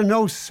you have to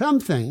know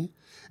something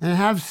and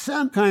have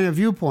some kind of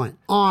viewpoint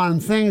on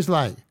things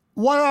like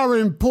what are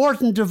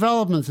important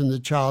developments in the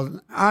child?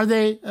 Are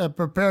they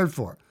prepared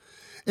for?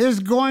 Is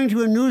going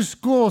to a new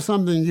school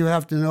something you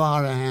have to know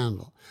how to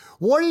handle?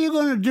 What are you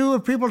going to do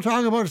if people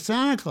talk about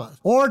Santa Claus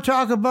or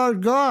talk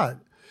about God?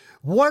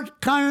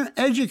 What kind of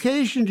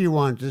education do you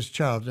want this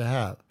child to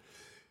have?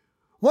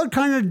 What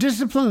kind of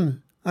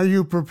discipline are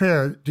you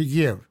prepared to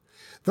give?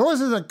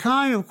 Those are the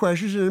kind of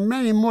questions and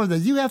many more that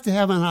you have to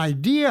have an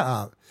idea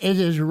of. It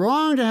is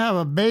wrong to have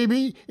a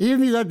baby,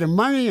 even if you got the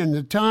money and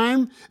the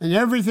time and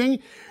everything,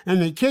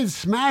 and the kid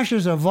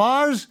smashes a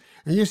vase,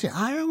 and you say,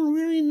 I don't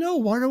really know.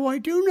 What do I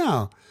do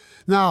now?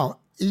 Now,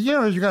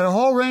 you've got a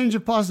whole range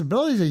of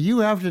possibilities that you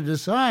have to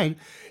decide.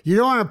 You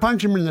don't want to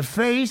punch him in the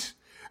face,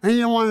 and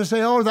you don't want to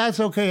say, oh, that's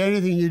okay,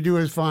 anything you do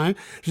is fine.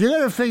 So you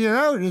got to figure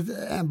out,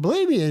 and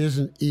believe me, it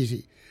isn't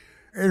easy.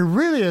 It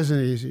really isn't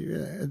easy.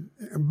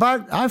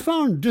 But I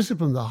found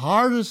discipline the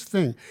hardest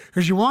thing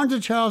because you want the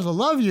child to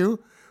love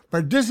you,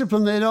 but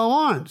discipline they don't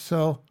want.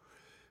 So,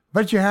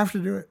 but you have to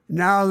do it.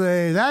 Now,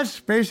 that's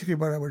basically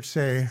what I would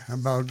say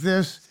about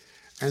this.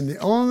 And the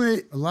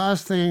only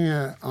last thing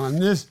on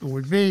this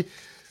would be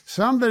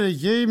somebody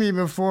gave me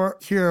before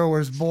Kira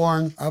was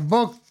born a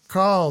book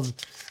called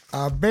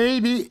A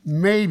Baby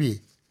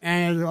Maybe.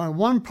 And on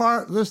one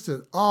part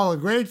listed all the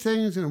great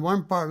things, and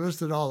one part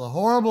listed all the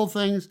horrible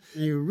things.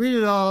 And you read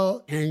it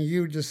all, and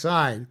you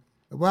decide.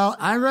 Well,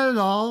 I read it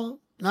all.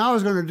 Now I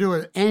was going to do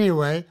it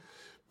anyway,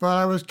 but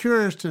I was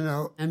curious to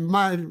know. And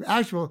my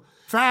actual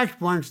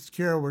fact, once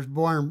Kira was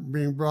born,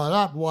 being brought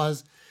up,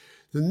 was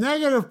the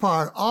negative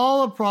part,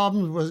 all the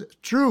problems was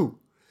true.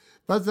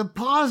 But the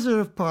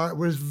positive part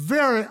was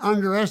very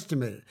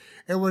underestimated.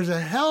 It was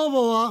a hell of a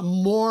lot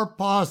more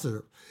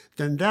positive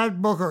than that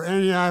book or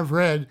any I've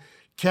read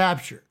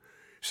capture.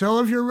 So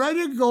if you're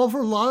ready to go for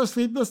a lot of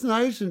sleepless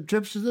nights and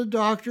trips to the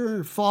doctor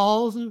and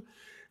falls and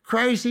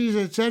crises,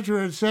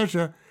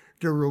 etc.,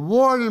 the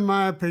reward, in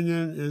my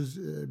opinion, is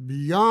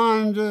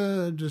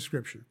beyond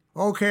description.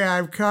 Okay,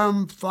 I've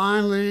come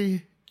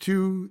finally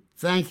to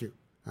thank you.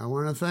 I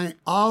want to thank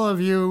all of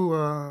you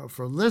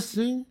for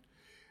listening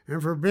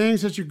and for being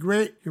such a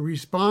great and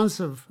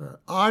responsive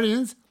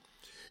audience.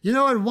 You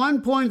know, at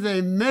one point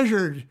they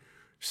measured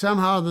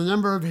somehow the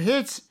number of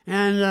hits,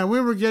 and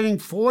we were getting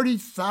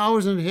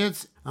 40,000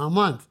 hits a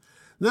month.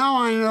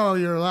 Now I know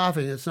you're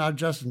laughing. It's not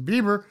Justin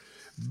Bieber,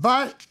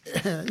 but,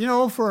 you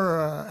know,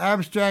 for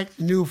abstract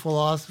new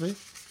philosophy,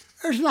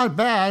 it's not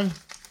bad.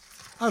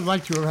 I'd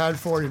like to have had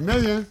 40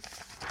 million,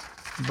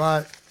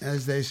 but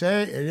as they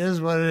say, it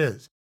is what it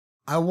is.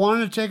 I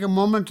want to take a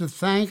moment to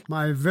thank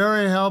my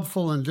very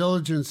helpful and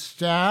diligent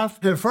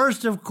staff. And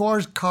first, of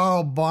course,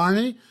 Carl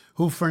Barney,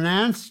 who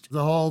financed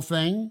the whole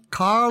thing.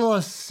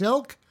 Carla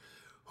Silk,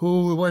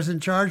 who was in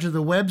charge of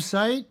the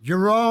website.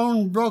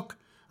 Jerome Brook,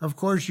 of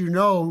course, you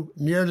know,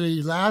 near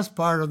the last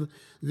part of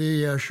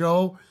the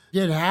show,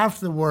 did half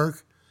the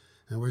work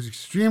and was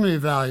extremely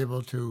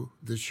valuable to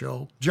the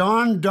show.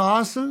 John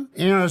Dawson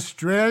in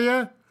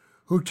Australia,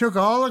 who took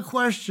all the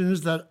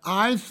questions that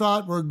I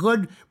thought were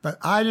good, but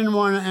I didn't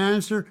want to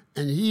answer,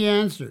 and he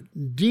answered.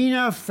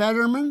 Dina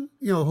Fetterman,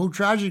 you know, who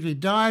tragically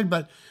died,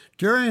 but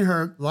during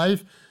her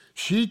life,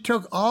 she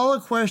took all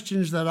the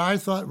questions that I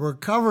thought were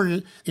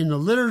covered in the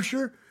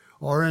literature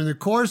or in the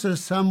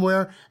courses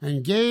somewhere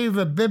and gave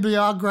a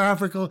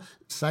bibliographical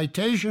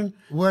citation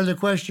where the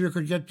questioner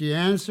could get the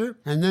answer.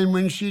 And then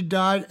when she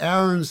died,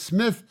 Aaron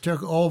Smith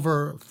took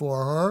over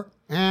for her.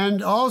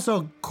 And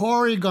also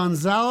Corey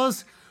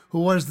Gonzalez, who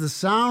was the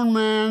sound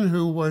man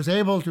who was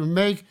able to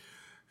make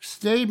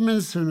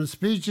statements and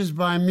speeches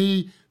by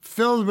me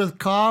filled with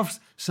coughs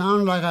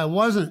sound like I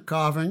wasn't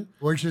coughing,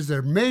 which is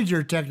a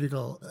major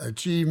technical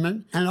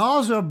achievement. And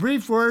also, a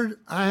brief word,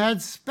 I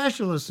had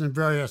specialists in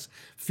various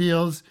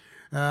fields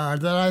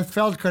that I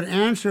felt could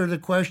answer the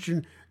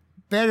question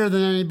better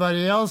than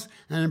anybody else.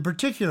 And in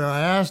particular,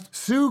 I asked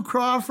Sue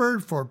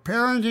Crawford for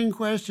parenting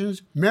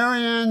questions,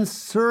 Marianne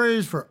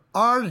Sures for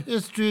art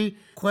history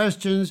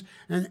questions,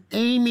 and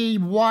Amy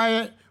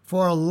Wyatt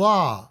for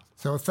law.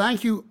 So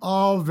thank you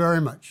all very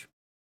much.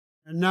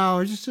 And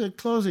now, just a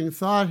closing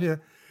thought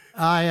here.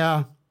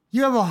 You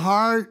have a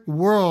hard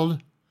world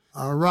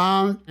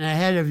around and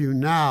ahead of you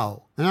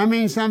now. And I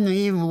mean something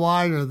even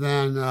wider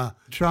than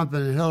Trump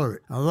and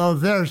Hillary, although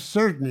they're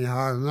certainly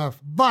hard enough.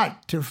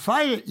 But to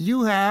fight it,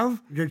 you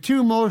have the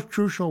two most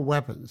crucial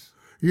weapons.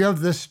 You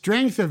have the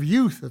strength of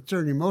youth, that's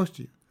certainly most of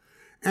you,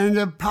 and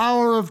the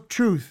power of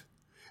truth.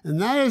 And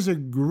that is a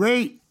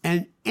great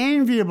and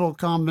enviable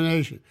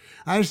combination.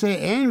 I say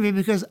envy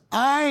because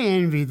I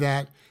envy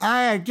that.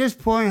 I, at this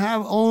point,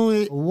 have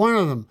only one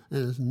of them,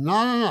 and it's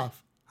not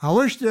enough. I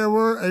wish there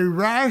were a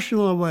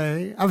rational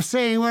way of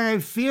saying what I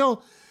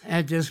feel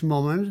at this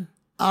moment.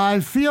 I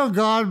feel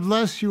God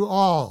bless you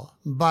all,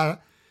 but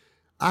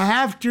I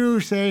have to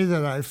say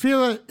that I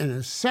feel it in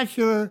a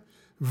secular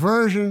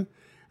version,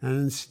 and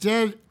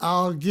instead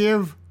I'll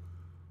give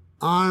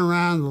Ayn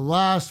Rand the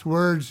last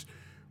words.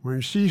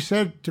 When she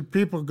said to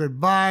people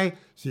goodbye,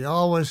 she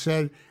always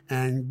said,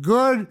 "and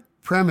good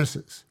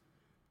premises."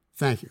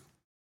 Thank you.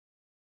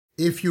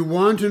 If you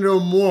want to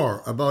know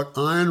more about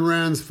Ayn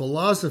Rand's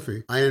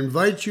philosophy, I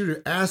invite you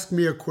to ask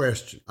me a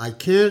question. I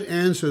can't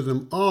answer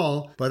them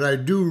all, but I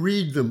do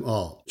read them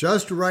all.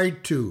 Just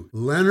write to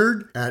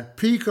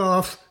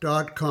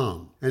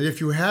leonard@peikoff.com. And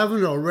if you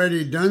haven't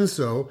already done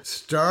so,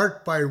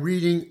 start by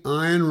reading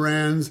Ayn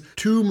Rand's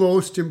two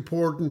most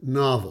important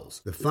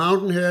novels, The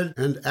Fountainhead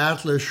and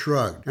Atlas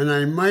Shrugged. And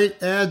I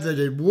might add that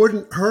it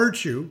wouldn't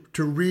hurt you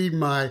to read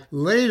my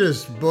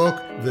latest book,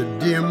 The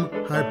Dim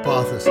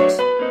Hypothesis.